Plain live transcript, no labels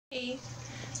Hey,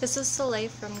 this is Soleil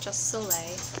from Just Soleil.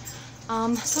 So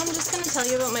I'm just going to tell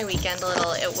you about my weekend a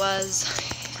little. It was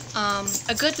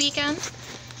a good weekend,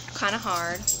 kind of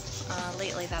hard.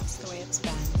 Lately that's the way it's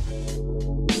been.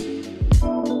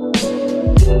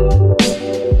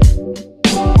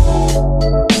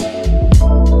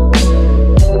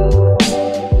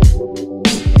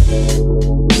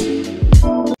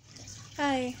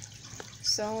 Hi.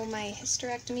 So my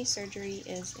hysterectomy surgery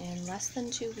is in less than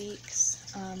 2 weeks.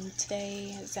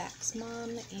 Today Zach's mom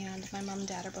and my mom and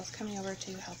dad are both coming over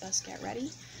to help us get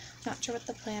ready. Not sure what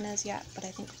the plan is yet, but I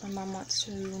think my mom wants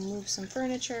to move some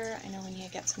furniture. I know we need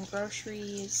to get some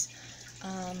groceries.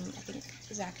 I think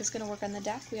Zach is going to work on the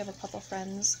deck. We have a couple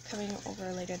friends coming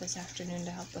over later this afternoon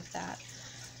to help with that.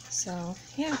 So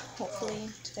yeah, hopefully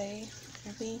today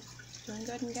we'll be doing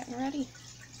good and getting ready.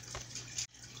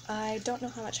 I don't know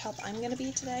how much help I'm going to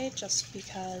be today, just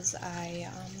because I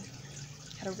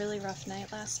had a really rough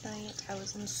night last night. I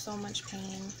was in so much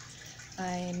pain.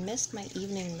 I missed my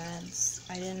evening meds.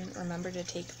 I didn't remember to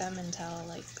take them until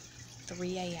like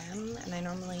 3 a.m. and I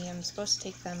normally am supposed to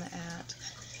take them at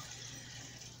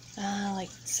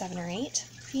like 7 or 8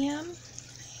 p.m.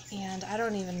 And I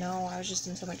don't even know, I was just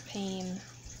in so much pain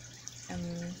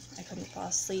and I couldn't fall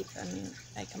asleep and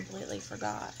I completely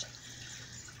forgot.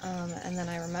 And then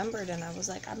I remembered and I was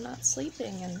like, I'm not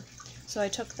sleeping, and so I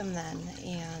took them then,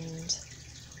 and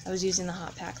I was using the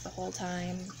hot pack the whole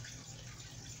time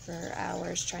for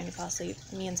hours trying to fall asleep.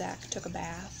 Me and Zach took a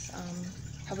bath,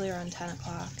 probably around 10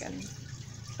 o'clock, and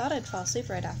thought I'd fall asleep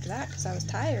right after that because I was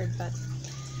tired, but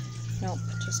nope,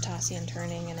 just tossing and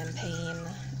turning and in pain.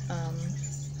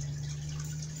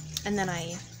 And then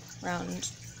around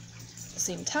the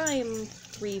same time,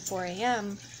 4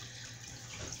 a.m.,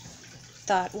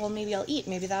 thought, well, maybe I'll eat,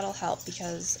 maybe that'll help,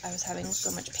 because I was having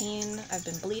so much pain. I've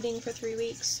been bleeding for 3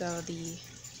 weeks, so the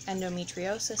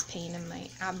endometriosis pain in my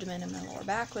abdomen and my lower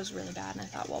back was really bad, and I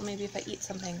thought, well, maybe if I eat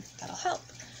something, that'll help.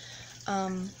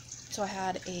 So I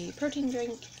had a protein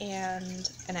drink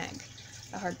and an egg,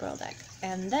 a hard-boiled egg,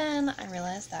 and then I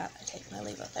realized that I take my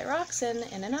levothyroxine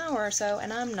in an hour or so,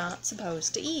 and I'm not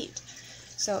supposed to eat.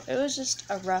 So it was just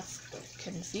a rough,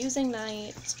 confusing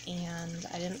night, and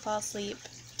I didn't fall asleep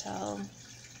till,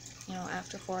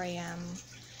 after 4 a.m.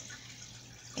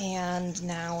 And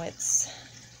now it's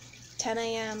 10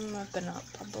 a.m. I've been up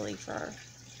probably for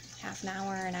half an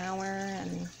hour,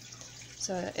 and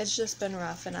so it's just been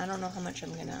rough, and I don't know how much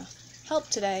I'm gonna help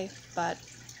today, but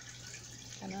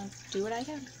I'm gonna do what I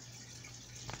can.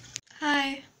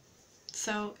 Hi.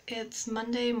 So it's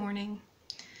Monday morning.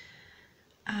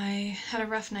 I had a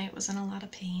rough night, was in a lot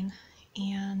of pain,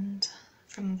 and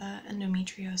from the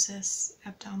endometriosis,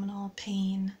 abdominal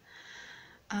pain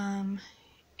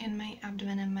in my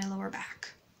abdomen and my lower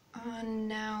back.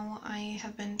 Now I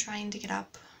have been trying to get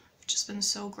up. I've just been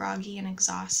so groggy and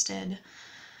exhausted.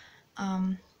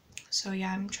 So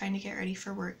yeah, I'm trying to get ready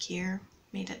for work here.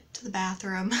 Made it to the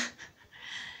bathroom.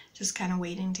 Just kind of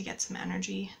waiting to get some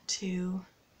energy to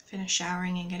finish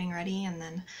showering and getting ready, and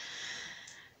then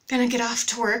gonna get off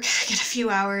to work, get a few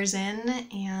hours in,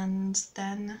 and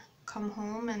then come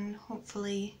home and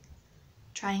hopefully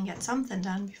try and get something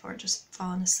done before just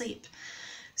falling asleep.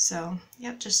 So,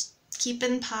 yep, just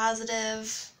keeping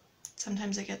positive.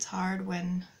 Sometimes it gets hard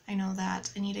when I know that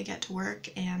I need to get to work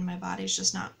and my body's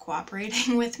just not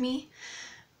cooperating with me,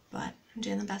 but I'm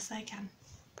doing the best I can.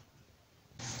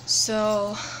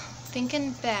 So,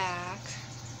 thinking back,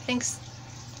 I think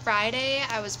Friday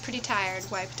I was pretty tired,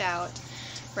 wiped out,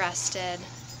 rested.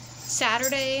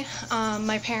 Saturday,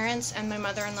 my parents and my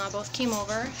mother-in-law both came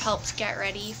over, helped get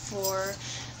ready for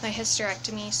my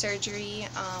hysterectomy surgery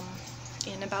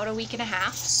in about a week and a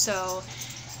half. So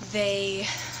they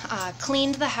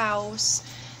cleaned the house,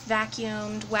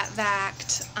 vacuumed, wet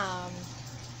vacked,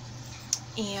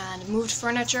 and moved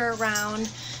furniture around,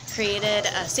 created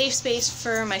a safe space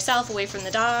for myself away from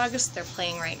the dogs. They're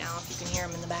playing right now, if you can hear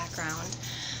them in the background.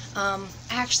 I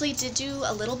actually did do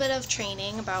a little bit of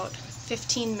training, about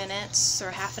 15 minutes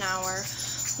or half an hour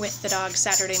with the dogs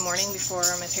Saturday morning before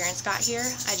my parents got here.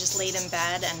 I just laid in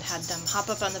bed and had them hop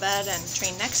up on the bed and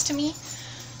train next to me.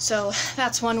 So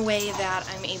that's one way that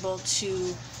I'm able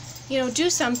to, do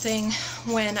something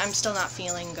when I'm still not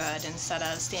feeling good. Instead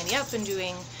of standing up and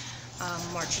doing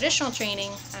more traditional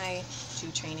training, I do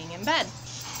training in bed.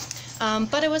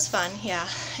 But it was fun, yeah.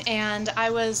 And I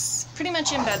was pretty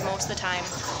much in bed most of the time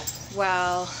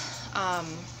while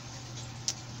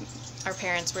our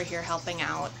parents were here helping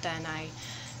out. Then I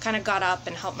kind of got up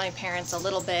and helped my parents a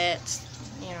little bit.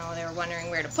 They were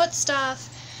wondering where to put stuff.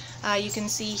 You can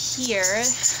see here,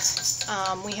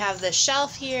 we have the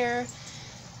shelf here,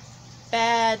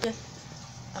 bed,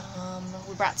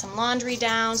 We brought some laundry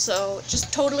down, so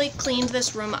just totally cleaned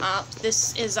this room up.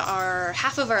 This is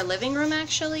half of our living room,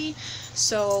 actually.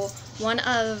 So one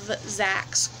of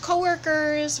Zach's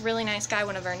coworkers, really nice guy,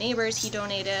 one of our neighbors, he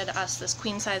donated us this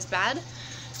queen-size bed.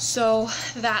 So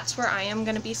that's where I am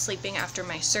going to be sleeping after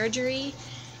my surgery.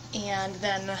 And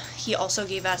then he also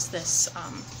gave us this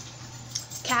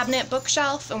cabinet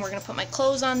bookshelf, and we're going to put my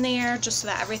clothes on there just so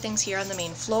that everything's here on the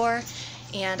main floor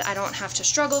and I don't have to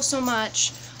struggle so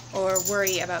much or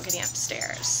worry about getting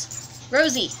upstairs.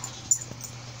 Rosie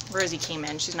came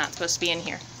in. She's not supposed to be in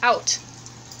here. Out.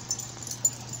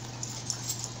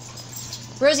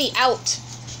 Rosie, out.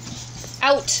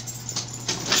 Out.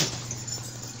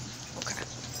 Okay.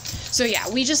 So yeah,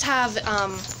 we just have,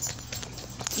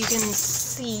 you can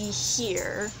see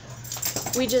here,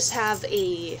 we just have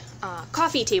a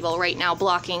coffee table right now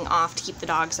blocking off to keep the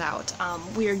dogs out.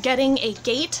 We're getting a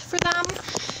gate for them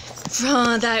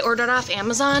that I ordered off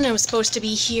Amazon. It was supposed to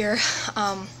be here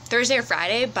Thursday or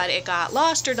Friday, but it got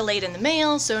lost or delayed in the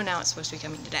mail, so now it's supposed to be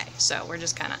coming today. So we're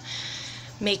just kind of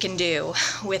making do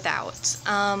without.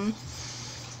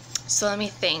 So let me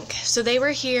think. So they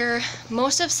were here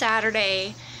most of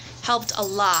Saturday, helped a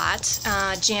lot.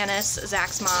 Janice,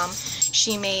 Zach's mom,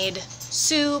 she made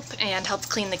soup and helped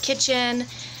clean the kitchen.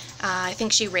 I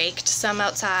think she raked some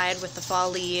outside with the fall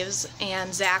leaves,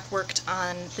 and Zach worked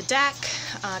on the deck,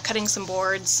 cutting some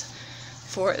boards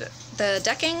for the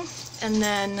decking, and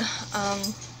then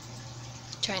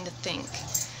trying to think.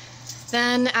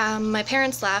 Then my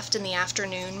parents left in the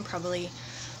afternoon, probably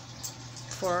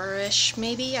 4-ish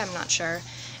maybe, I'm not sure.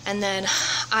 And then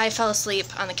I fell asleep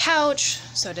on the couch,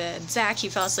 so did Zach. He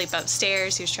fell asleep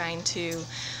upstairs. He was trying to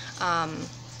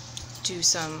do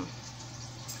some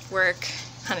work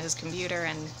on his computer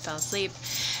and fell asleep.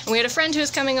 And we had a friend who was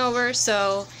coming over,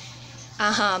 so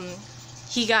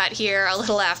he got here a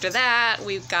little after that.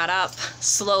 We got up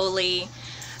slowly.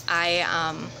 I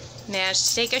managed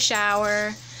to take a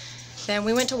shower. Then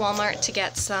we went to Walmart to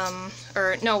get some,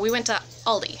 or no, we went to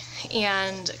Aldi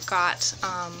and got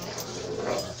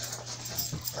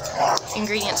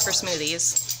ingredients for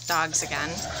smoothies. Dogs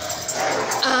again.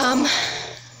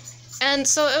 And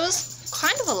so it was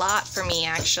kind of a lot for me,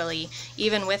 actually,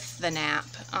 even with the nap,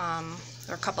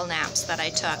 or a couple naps that I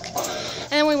took.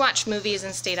 And then we watched movies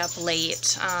and stayed up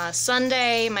late.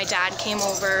 Sunday, my dad came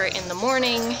over in the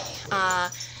morning.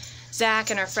 Zach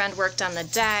and our friend worked on the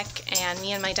deck, and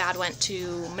me and my dad went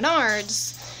to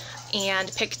Menards and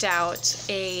picked out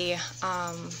a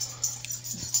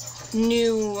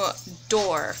new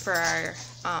door for our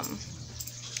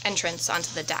entrance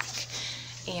onto the deck.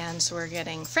 And so we're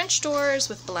getting French doors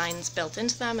with blinds built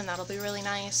into them, and that'll be really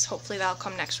nice. Hopefully that'll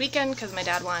come next weekend, because my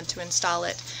dad wanted to install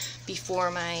it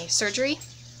before my surgery.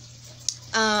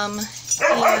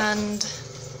 And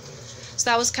so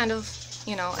that was kind of,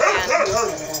 you know, again,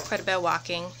 quite a bit of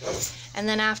walking. And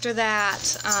then after that,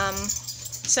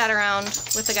 sat around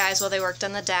with the guys while they worked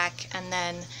on the deck, and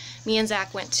then me and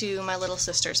Zach went to my little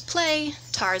sister's play,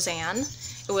 Tarzan.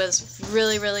 It was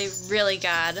really, really, really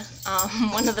good.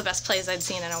 One of the best plays I'd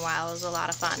seen in a while. It was a lot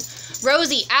of fun.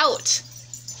 Rosie, out!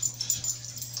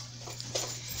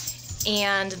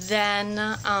 And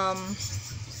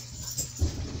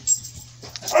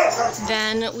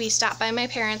then we stopped by my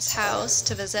parents' house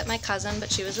to visit my cousin,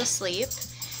 but she was asleep.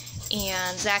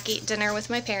 And Zach ate dinner with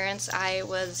my parents. I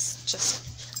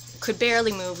could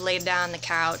barely move, laid down on the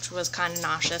couch, was kind of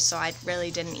nauseous, so I really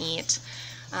didn't eat.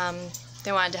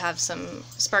 They wanted to have some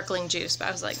sparkling juice, but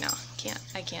I was like, no,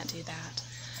 I can't do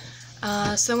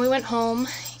that. So we went home,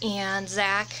 and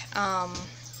Zach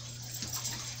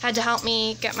had to help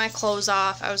me get my clothes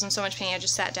off. I was in so much pain, I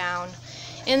just sat down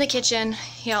in the kitchen.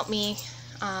 He helped me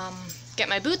get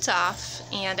my boots off,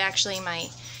 and actually my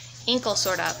ankle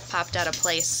sort of popped out of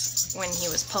place when he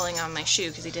was pulling on my shoe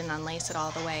because he didn't unlace it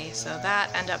all the way. So that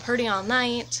ended up hurting all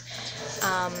night.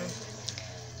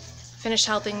 Finished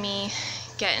helping me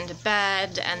get into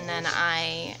bed, and then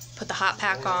I put the hot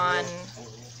pack on,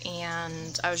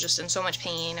 and I was just in so much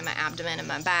pain in my abdomen and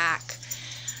my back.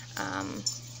 And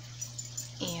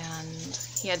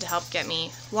he had to help get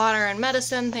me water and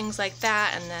medicine, things like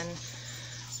that, and then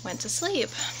went to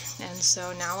sleep. And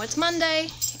so now it's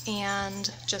Monday,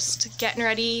 and just getting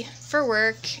ready for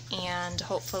work, and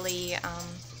hopefully,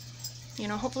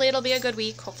 hopefully it'll be a good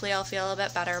week. Hopefully I'll feel a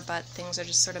bit better, but things are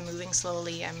just sort of moving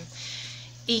slowly. I'm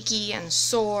achy and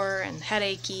sore and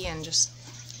headachy, and just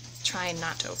trying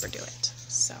not to overdo it.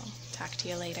 So, talk to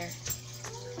you later.